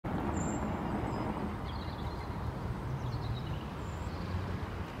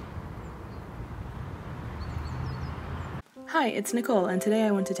Hi, it's Nicole, and today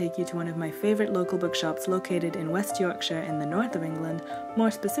I want to take you to one of my favourite local bookshops located in West Yorkshire in the north of England, more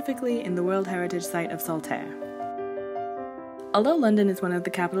specifically in the World Heritage Site of Saltaire. Although London is one of the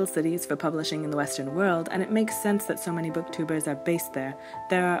capital cities for publishing in the Western world, and it makes sense that so many booktubers are based there,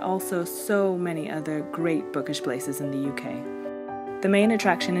 there are also so many other great bookish places in the UK. The main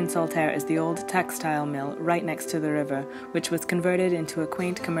attraction in Saltaire is the old textile mill right next to the river, which was converted into a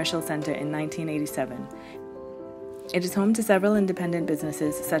quaint commercial centre in 1987. It is home to several independent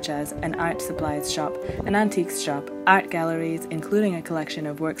businesses such as an art supplies shop, an antiques shop, art galleries including a collection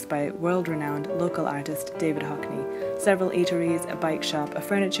of works by world-renowned local artist David Hockney, several eateries, a bike shop, a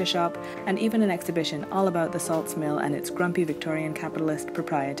furniture shop, and even an exhibition all about the salts mill and its grumpy Victorian capitalist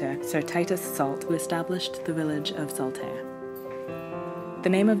proprietor, Sir Titus Salt, who established the village of Saltaire. The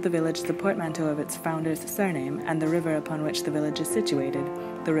name of the village is the portmanteau of its founder's surname and the river upon which the village is situated,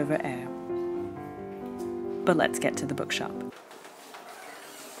 the River Aire. But let's get to the bookshop.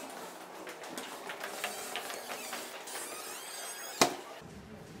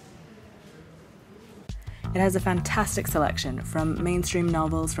 It has a fantastic selection, from mainstream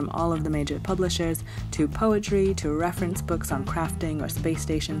novels from all of the major publishers, to poetry, to reference books on crafting or space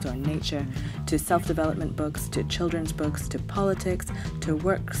stations or nature, to self-development books, to children's books, to politics, to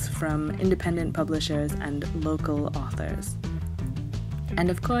works from independent publishers and local authors. And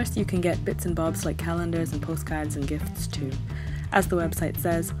of course, you can get bits and bobs like calendars and postcards and gifts too. As the website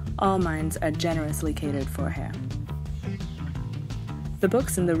says, all minds are generously catered for here. The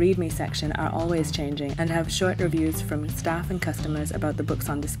books in the Read Me section are always changing and have short reviews from staff and customers about the books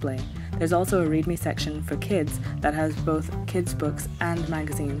on display. There's also a Read Me section for kids that has both kids' books and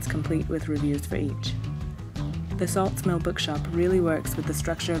magazines, complete with reviews for each. The Salts Mill bookshop really works with the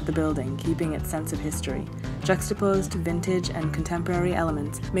structure of the building, keeping its sense of history. Juxtaposed vintage and contemporary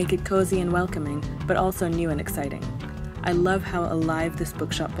elements make it cozy and welcoming, but also new and exciting. I love how alive this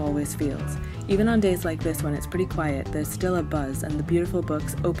bookshop always feels. Even on days like this when it's pretty quiet, there's still a buzz, and the beautiful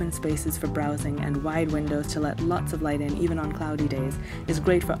books, open spaces for browsing, and wide windows to let lots of light in even on cloudy days is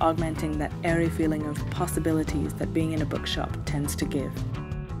great for augmenting that airy feeling of possibilities that being in a bookshop tends to give.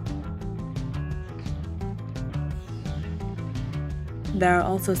 There are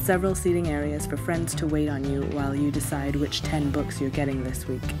also several seating areas for friends to wait on you while you decide which 10 books you're getting this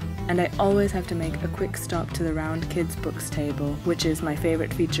week. And I always have to make a quick stop to the round kids' books table, which is my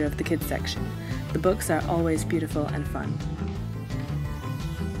favourite feature of the kids section. The books are always beautiful and fun.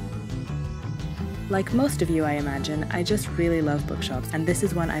 Like most of you, I imagine, I just really love bookshops, and this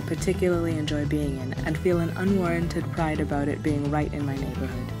is one I particularly enjoy being in and feel an unwarranted pride about it being right in my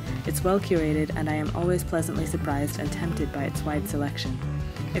neighbourhood. It's well curated, and I am always pleasantly surprised and tempted by its wide selection.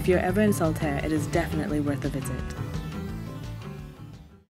 If you're ever in Saltaire, it is definitely worth a visit.